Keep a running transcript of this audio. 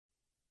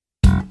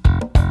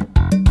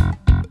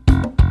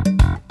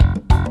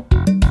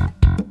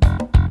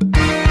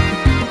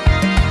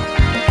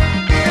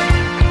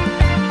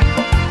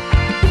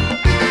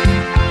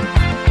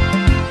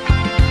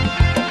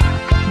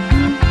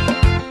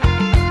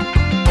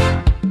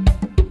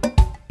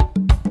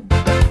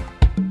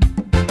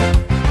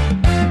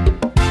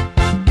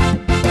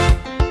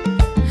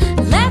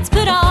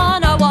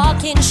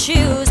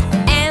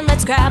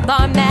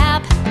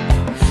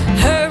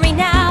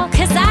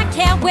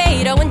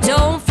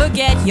don't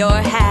forget your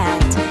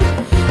hat.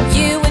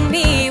 You and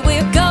me,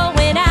 we're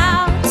going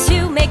out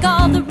to make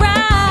all the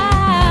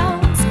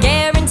rounds,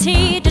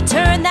 guaranteed to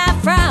turn that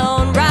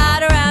frown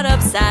right around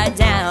upside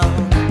down.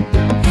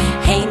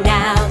 Hey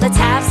now, let's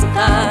have some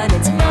fun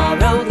in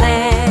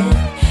Tomorrowland.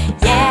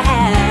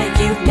 Yeah,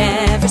 you've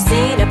never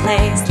seen a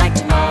place like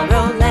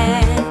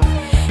Tomorrowland.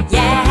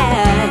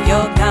 Yeah,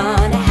 you're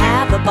gonna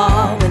have a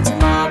ball when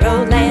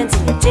Tomorrowland's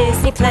in your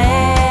Disney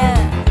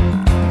plan.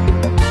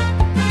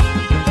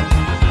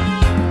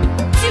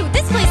 Dude,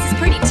 this place is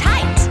pretty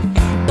tight,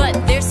 but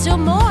there's still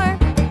more.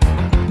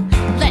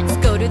 Let's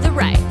go to the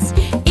right.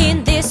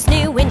 In this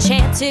new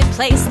enchanted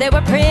place, there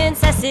were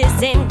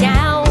princesses in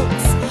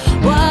gowns.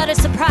 What a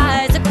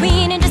surprise, a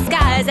queen in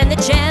disguise, and the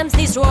gems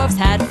these dwarfs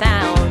had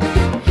found.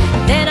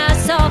 Then I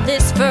saw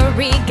this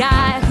furry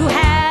guy who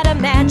had a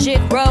magic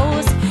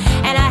rose,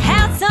 and I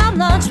had some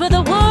lunch with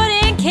a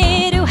wooden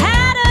kid who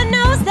had a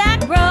nose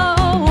that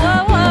grows.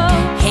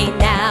 Hey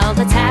now,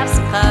 let's have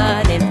some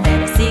fun in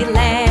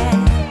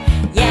Fantasyland.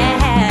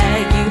 Yeah,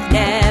 you've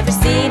never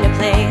seen a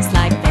place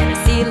like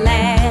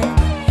Fantasyland.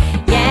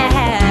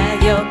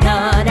 Yeah, you're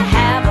gonna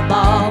have a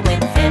ball when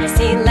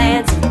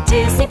Fantasyland's in the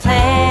Disney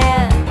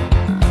plan.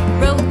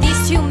 Rode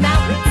these two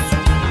mountains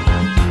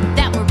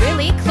that were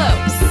really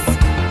close.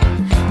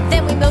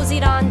 Then we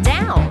moseyed on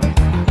down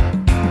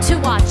to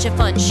watch a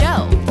fun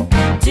show.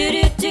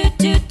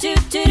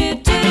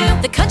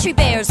 The country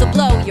bears will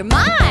blow your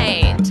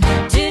mind.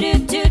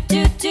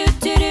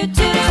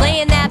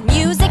 Playing that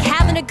music,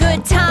 having a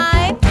good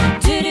time.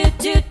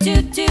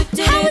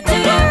 How in the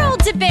world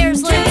did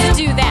bears learn to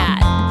do that?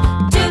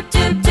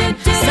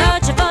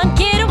 Such a fun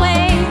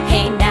getaway.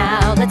 Hey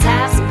now, let's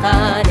have some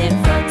fun in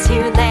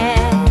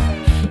Frontierland.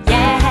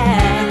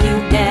 Yeah,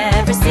 you've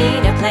never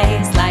seen a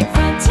place like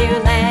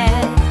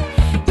Frontierland.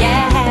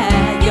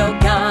 Yeah, you're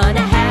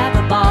gonna have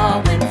a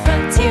ball when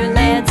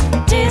Frontierland's in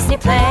the Disney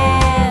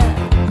plan.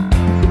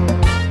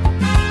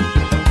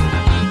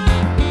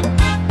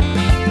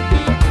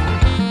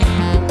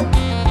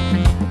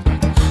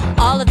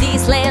 All of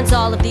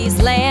these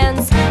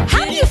lands.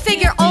 How do you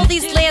figure all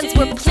these lands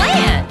were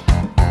planned?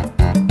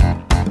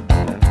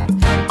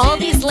 All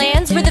these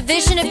lands were the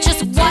vision of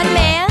just one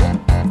man?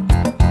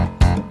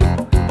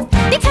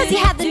 Because he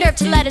had the nerve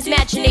to let his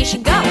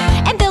imagination go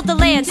and build the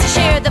lands to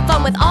share the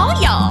fun with all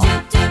y'all.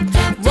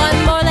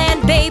 One more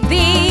land,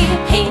 baby.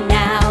 Hey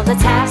now,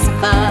 let's have some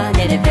fun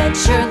in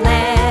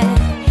Adventureland.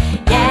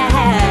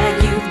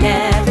 Yeah, you've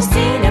never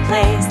seen a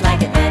place like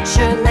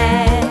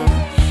Adventureland.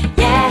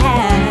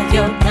 Yeah,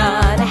 you're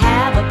gonna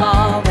have a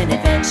ball when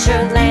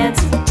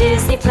Adventureland's in the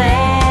Disney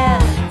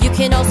plan. You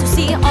can also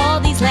see all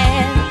these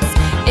lands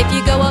if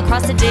you go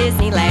across to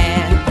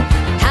Disneyland.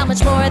 How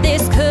much more of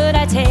this could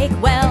I take?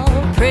 Well,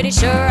 pretty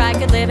sure I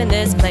could live in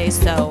this place.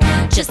 So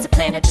just a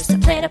plan a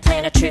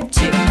trip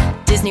to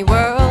Disney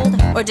World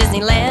or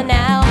Disneyland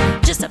now.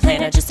 Just a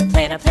plan a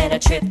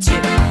trip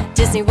to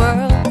Disney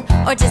World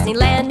or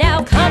Disneyland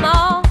now. Come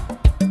on.